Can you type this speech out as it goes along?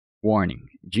Warning: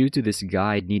 due to this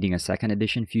guide needing a 2nd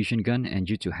edition fusion gun and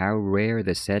due to how rare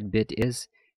the said bit is,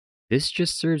 this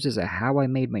just serves as a how I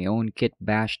made my own kit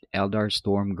bashed Eldar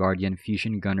Storm Guardian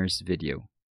fusion gunners video.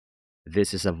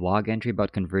 This is a vlog entry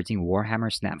about converting Warhammer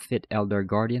Snapfit Eldar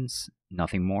Guardians,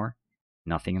 nothing more,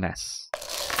 nothing less.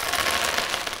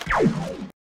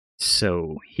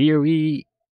 So here we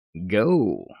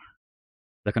go!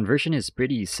 The conversion is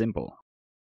pretty simple.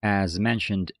 As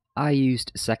mentioned, I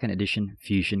used 2nd edition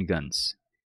fusion guns.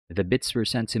 The bits were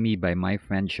sent to me by my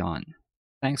friend Sean.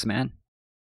 Thanks, man.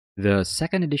 The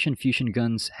 2nd edition fusion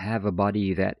guns have a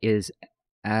body that is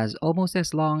almost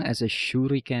as long as a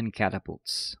shuriken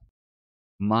catapults.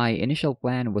 My initial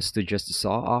plan was to just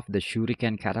saw off the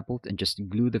shuriken catapult and just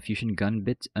glue the fusion gun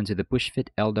bit onto the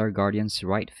push-fit Eldar Guardian's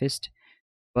right fist,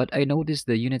 but I noticed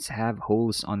the units have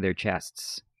holes on their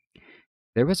chests.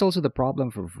 There was also the problem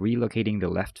of relocating the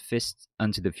left fist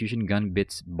onto the fusion gun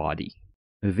bit's body.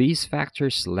 These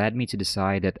factors led me to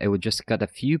decide that I would just cut a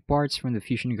few parts from the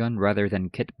fusion gun rather than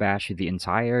kit bash the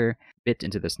entire bit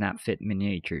into the Snapfit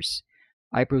miniatures.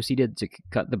 I proceeded to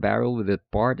cut the barrel with a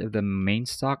part of the main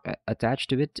stock attached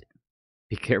to it.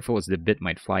 Be careful as the bit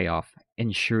might fly off.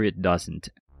 Ensure it doesn't.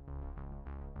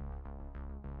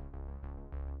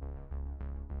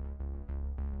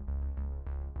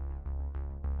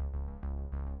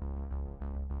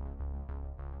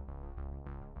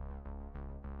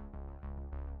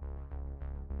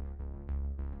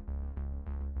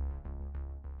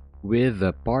 With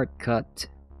the part cut,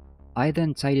 I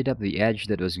then tidied up the edge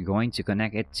that was going to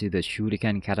connect it to the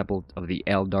shuriken catapult of the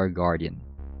Eldar Guardian.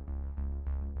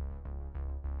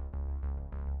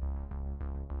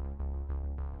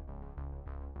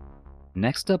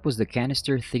 Next up was the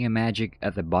canister thingamagic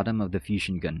at the bottom of the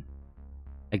fusion gun.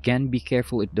 Again, be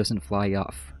careful it doesn't fly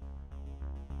off.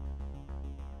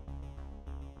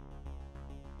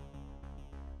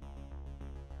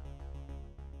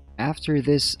 After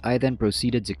this, I then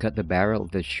proceeded to cut the barrel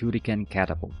of the shuriken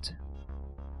catapult.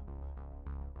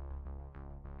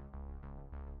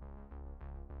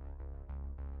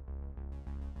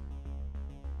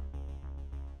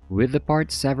 With the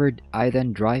part severed, I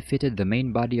then dry fitted the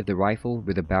main body of the rifle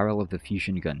with the barrel of the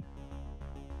fusion gun.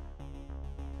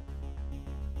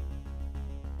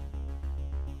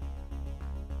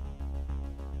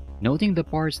 Noting the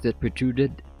parts that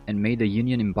protruded and made the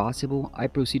union impossible, I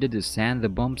proceeded to sand the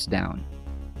bumps down.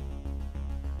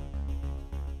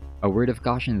 A word of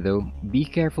caution though, be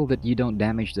careful that you don't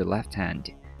damage the left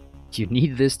hand. You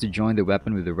need this to join the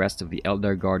weapon with the rest of the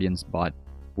Eldar Guardian's body.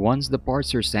 Once the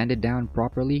parts are sanded down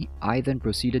properly, I then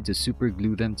proceeded to super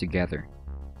glue them together.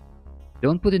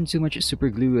 Don't put in too much super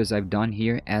glue as I've done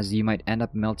here, as you might end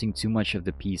up melting too much of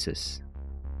the pieces.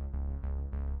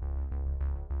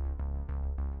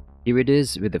 Here it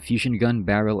is with the fusion gun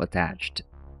barrel attached.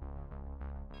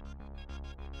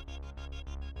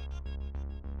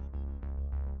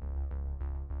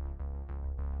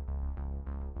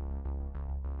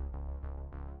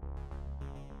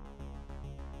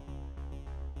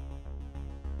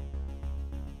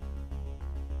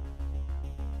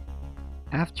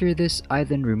 After this, I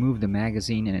then remove the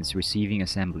magazine and its receiving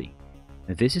assembly.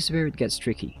 This is where it gets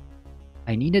tricky.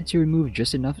 I needed to remove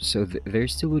just enough so there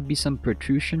still would be some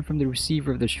protrusion from the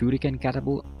receiver of the shuriken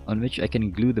catapult on which I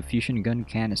can glue the fusion gun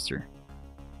canister.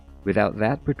 Without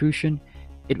that protrusion,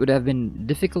 it would have been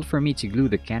difficult for me to glue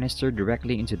the canister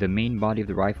directly into the main body of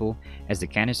the rifle, as the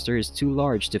canister is too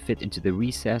large to fit into the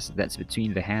recess that's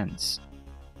between the hands.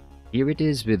 Here it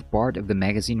is with part of the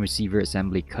magazine receiver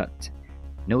assembly cut.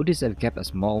 Notice I've kept a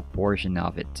small portion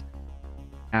of it.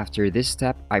 After this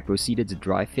step, I proceeded to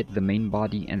dry fit the main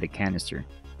body and the canister.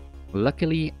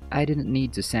 Luckily, I didn't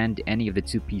need to sand any of the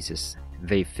two pieces.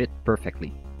 They fit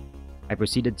perfectly. I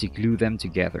proceeded to glue them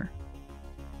together.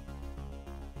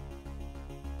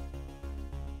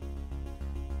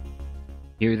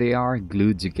 Here they are,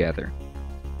 glued together.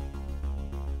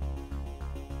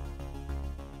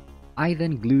 I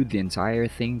then glued the entire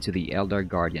thing to the Eldar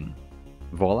Guardian.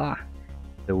 Voila!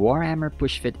 The Warhammer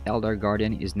push-fit Eldar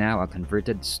Guardian is now a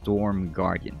converted Storm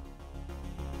Guardian.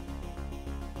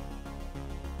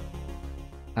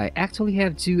 I actually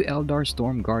have two Eldar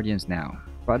Storm Guardians now,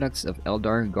 products of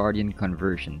Eldar Guardian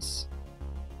conversions.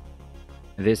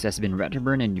 This has been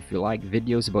Retroburn, and if you like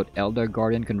videos about Eldar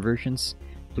Guardian conversions,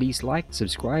 please like,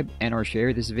 subscribe, and or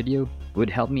share this video. It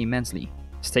would help me immensely.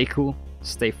 Stay cool,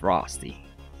 stay frosty.